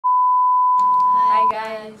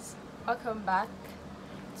guys, welcome back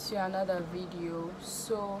to another video.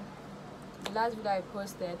 So the last video I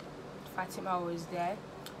posted, Fatima was there,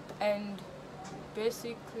 and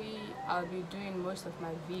basically I'll be doing most of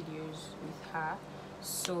my videos with her.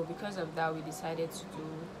 So because of that, we decided to do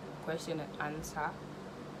question and answer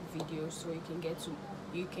videos so you can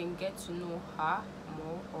get to know her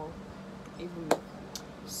more, or even me.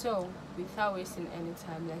 So without wasting any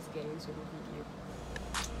time, let's get into the video.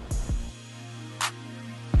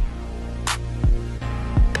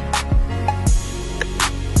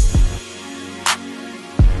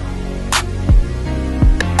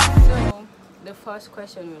 So the first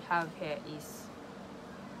question we have here is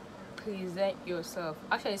present yourself.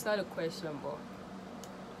 Actually, it's not a question, but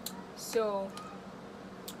so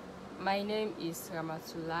my name is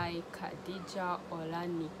Ramatulai Khadija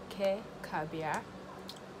Olanike Kabia.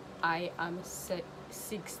 I am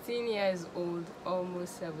 16 years old,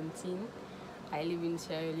 almost 17. I live in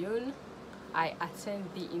Sierra Leone. I attend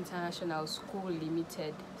the International School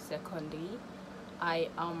Limited Secondary. I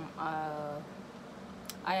am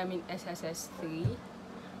in SSS 3,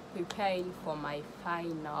 preparing for my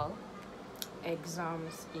final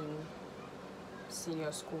exams in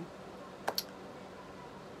senior school.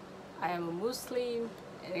 I am a Muslim,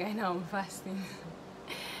 and right now I'm fasting.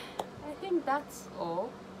 I think that's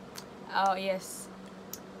all. Oh yes,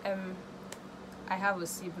 I have a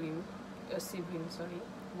sibling,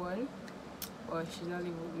 one. Well, she's not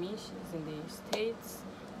living with me, she's in the States.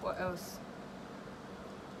 What else?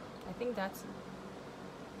 I think that's it.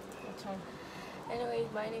 Anyway,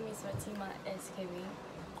 my name is Fatima SKB,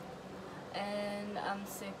 and I'm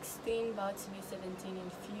 16, about to be 17 in a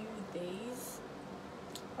few days.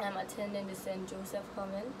 I'm attending the St. Joseph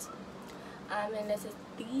Convent. I'm in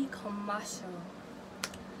SS3 Commercial,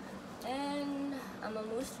 and I'm a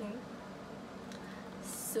Muslim,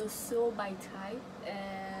 so by type,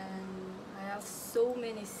 and I have so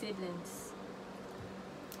many siblings.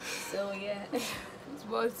 So yeah, It's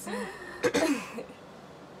bossy.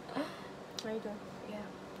 Right on. yeah.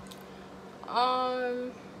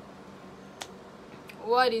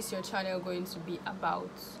 What is your channel going to be about?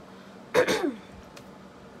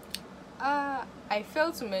 I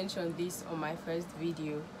failed to mention this on my first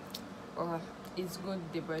video, or it's good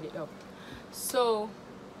they brought it up. So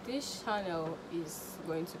this channel is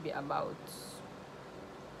going to be about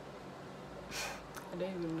I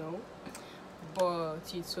don't even know, but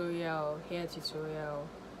tutorial,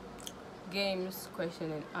 games,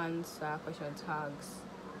 question and answer, question tags,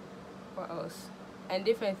 what else, and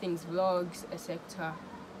different things, vlogs, etc.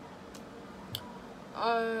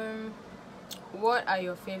 What are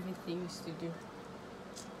your favorite things to do?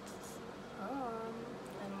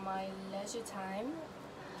 In my leisure time,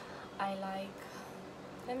 I like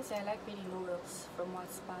reading novels from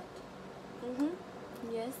Wattpad.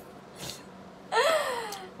 Yes.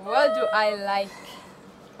 What do I like?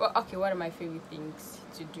 Well, okay, what are my favorite things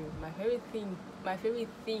to do? My favorite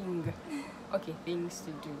thing. Okay, things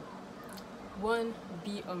to do. 1,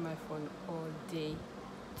 be on my phone all day.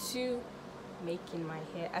 2, making my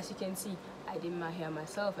hair. As you can see, I did my hair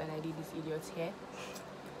myself, and I did this idiot's hair.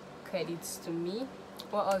 Credits to me.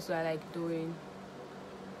 What else do I like doing?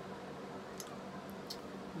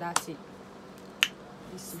 That's it.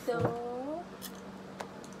 So,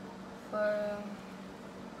 for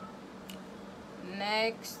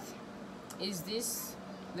next, is this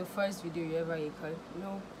the first video you ever record?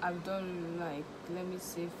 No, I've done like, let me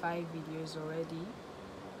say, 5 videos already.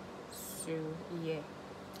 So yeah,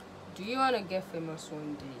 do you want to get famous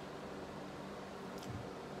one day?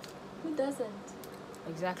 who doesn't?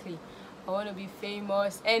 Exactly, I want to be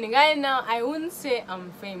famous, and right now I wouldn't say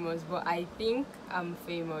I'm famous, but I think I'm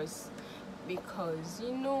famous because,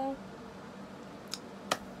 you know,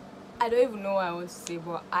 I don't even know what I want to say,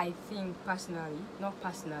 but I think personally, not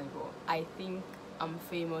personally, but I think I'm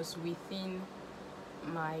famous within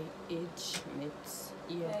my age mates.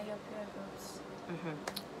 Yeah, your peer groups.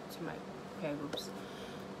 To my peer groups.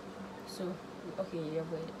 So okay, you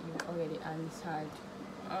already answered.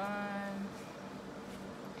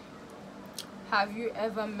 Have you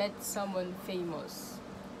ever met someone famous?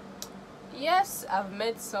 Yes, I've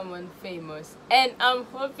met someone famous, and I'm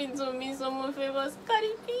hoping to meet someone famous.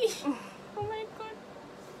 Cardi B. Oh my god.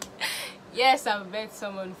 Yes, I've met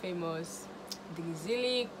someone famous.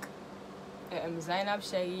 Drizilik, Zainab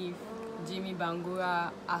Sharif, Jimmy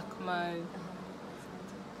Bangura, Akmal.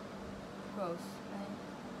 Who else?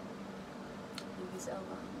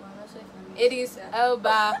 It is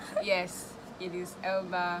Elba. Yes, it is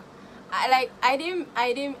Elba. I didn't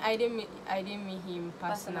meet him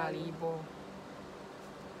personally, but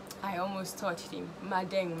I almost touched him.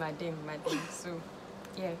 Madeng. So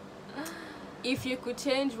Yeah. If you could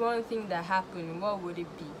change one thing that happened, what would it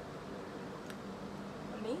be?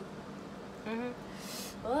 Me? Mm-hmm.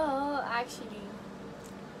 Well, actually,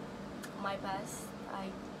 my past.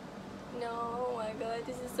 No, oh my god,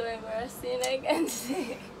 this is so embarrassing. I can't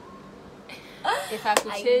say. If I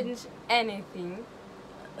could I- change anything,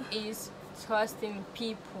 is trusting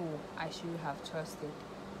people I should have trusted,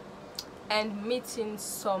 and meeting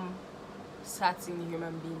some certain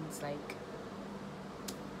human beings. Like,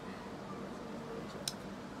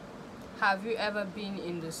 have you ever been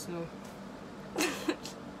in the snow?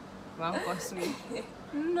 One person.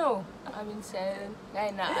 No, I've been saying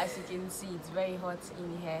right now. As you can see, it's very hot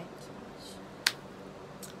in here.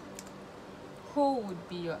 Who would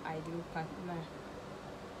be your ideal partner?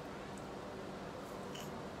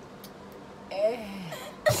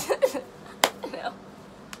 No.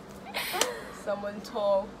 Someone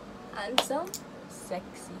tall, Handsome,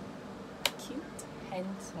 sexy, cute,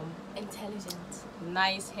 handsome, intelligent.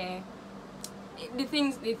 nice hair. The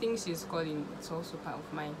things she's calling, it's also part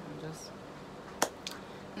of mine. I'm just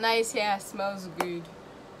nice hair, smells good.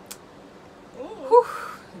 Whew,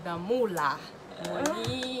 the moolah,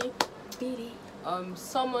 money. Baby.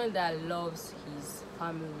 Someone that loves his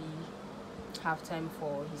family, have time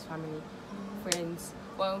for his family, friends.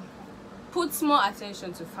 Well, puts more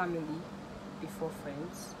attention to family before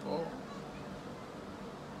friends. Or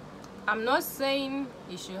I'm not saying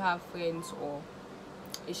you should have friends or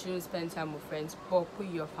you shouldn't spend time with friends, but put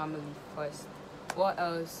your family first. What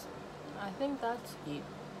else? I think that's it.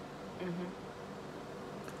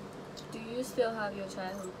 Do you still have your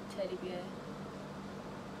childhood teddy bear?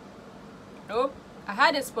 Nope. I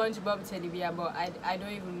had a SpongeBob teddy bear, but I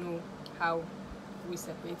don't even know how we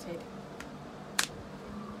separated.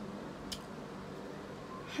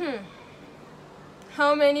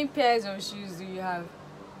 How many pairs of shoes do you have?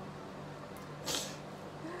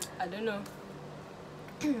 I don't know.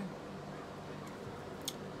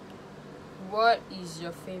 What is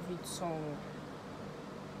your favorite song?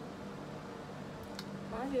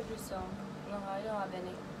 My favorite song? No, I don't have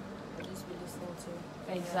any. I just be listening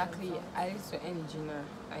to. Exactly. I listen to any genre.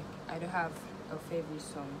 Like, I don't have a favorite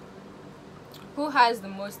song. Who has the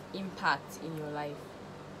most impact in your life?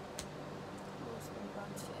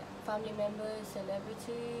 Family members,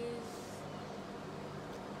 celebrities.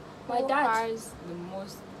 My Who dad. has the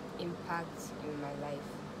most impact in my life?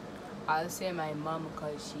 I'll say my mom,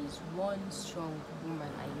 because she's one strong woman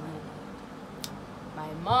I know.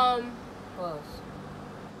 My mom. Who else?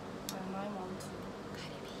 And my mom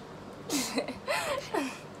too.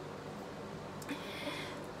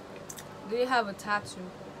 Do you have a tattoo?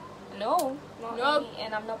 No, not Nope. any,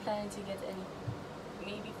 and I'm not planning to get any.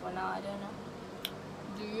 Maybe for now, I don't know.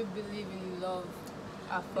 Do you believe in love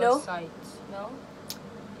at first No. sight? No,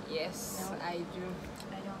 Yes, No. I do.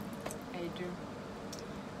 I don't. I do.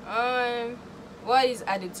 What is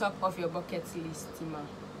at the top of your bucket list, Tima?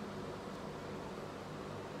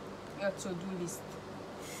 Your to-do list.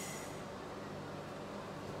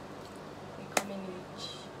 Becoming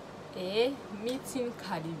rich. Meeting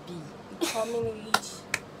Cardi B. Becoming rich.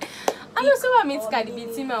 I know so I meet Cardi B,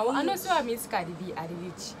 Becoming Tima. I know rich. so I meet Cardi B at the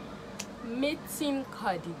rich. Meeting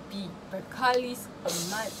Cardi B. Berkali's a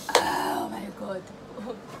man. Oh my god.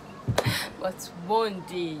 But one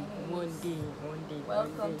day.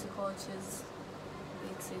 Welcome to Culture's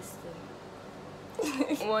big sister.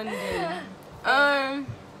 One day.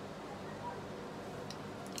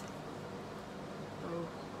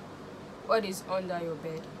 What is under your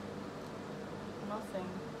bed? Nothing.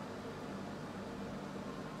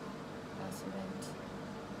 That's event.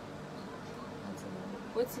 That's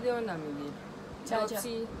event. What's the under my bed? Charger.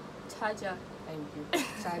 Naughty. Charger. Thank you.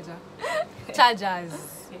 Charger.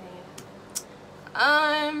 Chargers.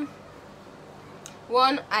 Yeah.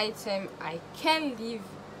 One item I can leave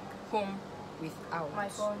home without. My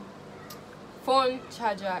phone. Phone,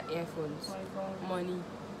 charger, earphones, My phone. money.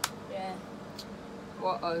 Yeah.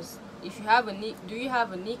 What else? If you have a do you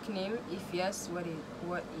have a nickname? If yes, what it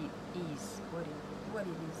is?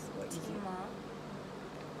 Tima.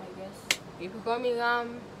 I guess. You can call me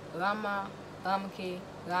Ram, Rama, Ramke,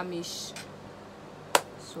 Ramish.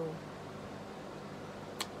 So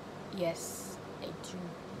yes, I do.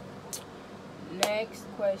 Next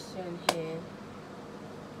question here.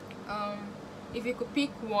 If you could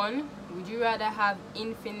pick one, would you rather have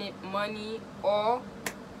infinite money or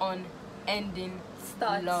unending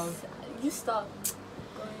Start. love? You start.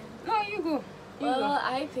 Go ahead. No, you go. Well,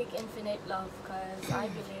 I pick infinite love because I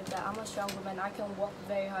believe that I'm a strong woman. I can work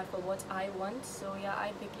very hard for what I want. So yeah,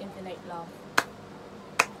 I pick infinite love.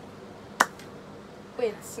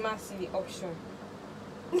 Wait, smash the option.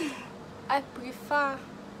 I prefer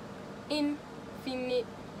infinite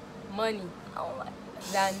money Oh my.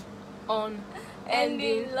 than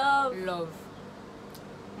unending love.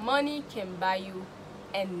 Money can buy you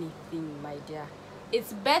anything, my dear.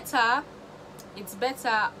 It's better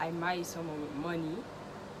I marry someone with money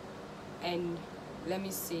and let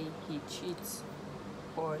me say he cheats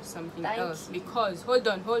or something Thank else. you. Because hold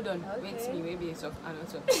on, Okay. wait me, maybe it's of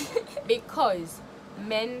another. Because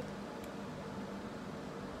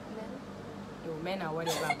men are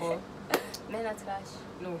whatever, but Men are trash.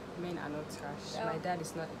 no, men are not trash. No. My dad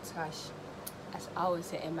is not a trash. As I always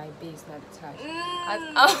say, MIB is not a trash. As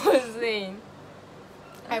Mm. I was saying,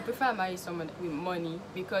 I prefer marry someone with money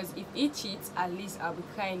because if he cheats, at least I'll be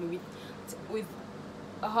crying with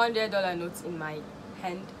 $100 notes in my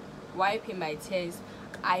hand, wiping my tears.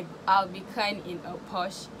 I'll be crying in a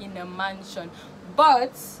Porsche, in a mansion.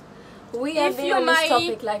 But We have if been you on this marry-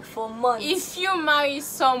 topic like for months. if you marry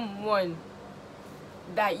someone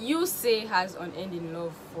that you say has unending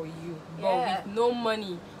love for you, Yeah. but with no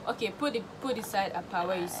money, okay, put aside a part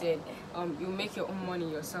where you said you make your own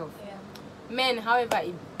money yourself. Yeah. Men, however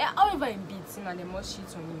it be, Tima, they must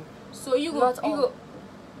cheat on you. So you Not all. go,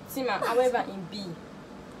 Tima, however it be.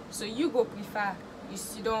 So you go prefer you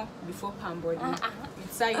sit down before palm body, you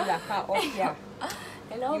tie your lapa up here,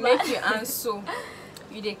 Hello, you make your hands so,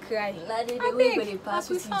 you dey cry. Lady, I the way beg, go dey pass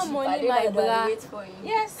I with prefer you, money, I my dey bra. wait for you.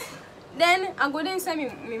 Yes. Then I go there inside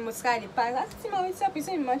me mosca the pass. I say, Tima, what's up? You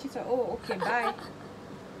say me Manchester. Oh, okay, bye.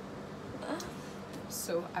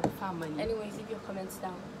 So I prefer money. Anyways, leave your comments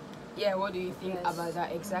down. Yeah, what do you think Yes. about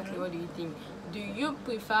that? Exactly, what do you think? Do you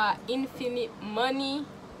prefer infinite money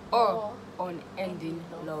or unending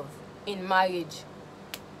love in marriage?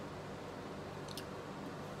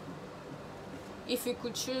 If you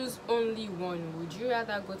could choose only one, would you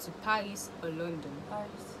rather go to Paris or London?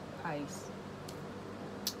 Paris. Paris.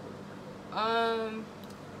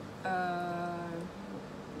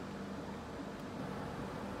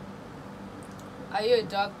 Are you a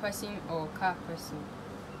dog person or cat person?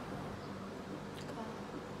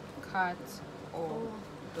 Cat or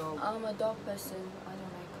dog? I'm a dog person. I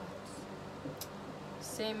don't like cats.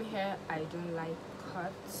 Same here, I don't like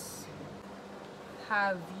cats.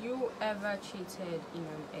 Have you ever cheated in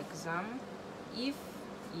an exam? If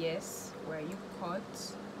yes, were you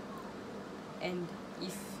caught? And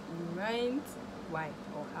if you weren't, why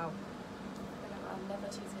or how? I've never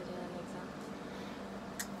cheated in an exam.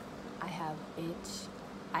 I have, bitch.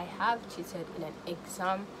 I have cheated in an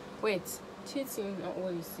exam. Wait, cheating not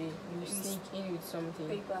what you say. You sneak in with something.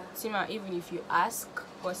 Paper. Tima, even if you ask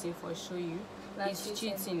person for show you, That's it's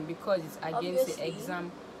cheating. cheating because it's against the Obviously.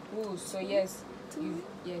 exam rules. So yes, you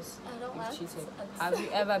I don't you've ask. cheated. I- Have you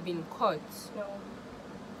ever been caught? No.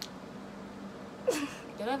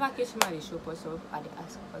 You never catch me at the show person at the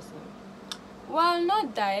ask person. Well,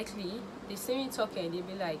 not directly. They see me talking, they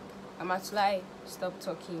be like, I'm at lie, stop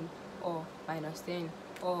talking, or -10,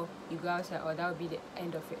 or you go outside, or that will be the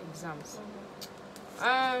end of your exams.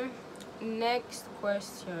 Next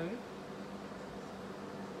question.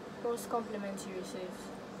 Most compliments you received.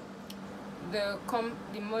 The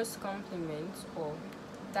most compliment, or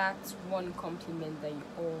that one compliment that you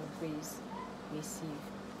always receive.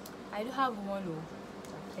 I do have one, oh,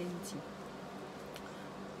 plenty.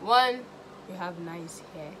 One, you have nice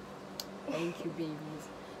hair. Thank you, babies.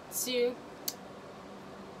 Two,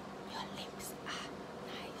 your lips are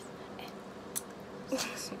nice and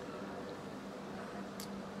sexy.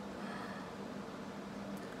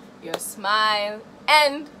 Your smile,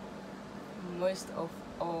 and most of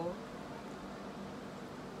all,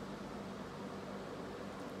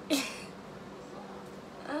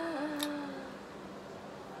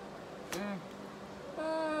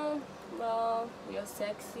 Well, you're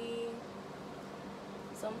sexy.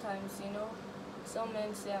 Sometimes, some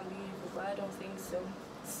men say I'm beautiful, but I don't think so.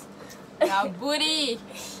 that booty,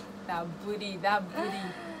 that booty.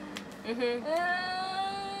 And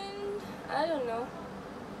I don't know.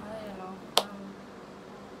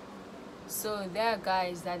 So there,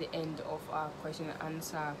 guys, that's the end of our question and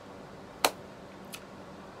answer.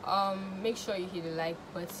 Make sure you hit the like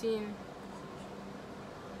button.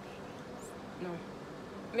 No,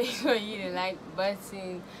 make sure you hit the like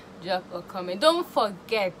button. Drop a comment. Don't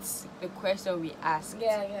forget the question we asked.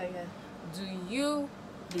 Yeah. Do you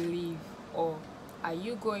believe, or are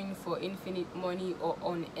you going for infinite money or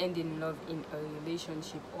unending love in a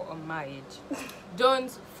relationship or a marriage? Don't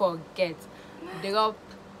forget, drop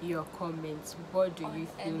your comments. What do you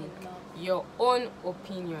think? Unending love. Your own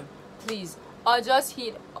opinion, please, or just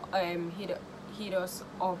hit us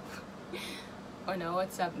up on our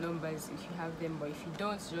WhatsApp numbers if you have them. But if you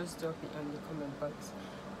don't, just drop it on the comment box.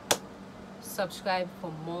 subscribe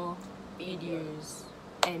for more videos,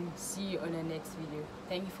 and see you on the next video.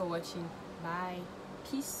 Thank you for watching. Bye.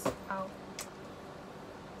 Peace out.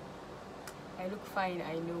 I look fine,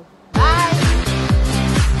 I know.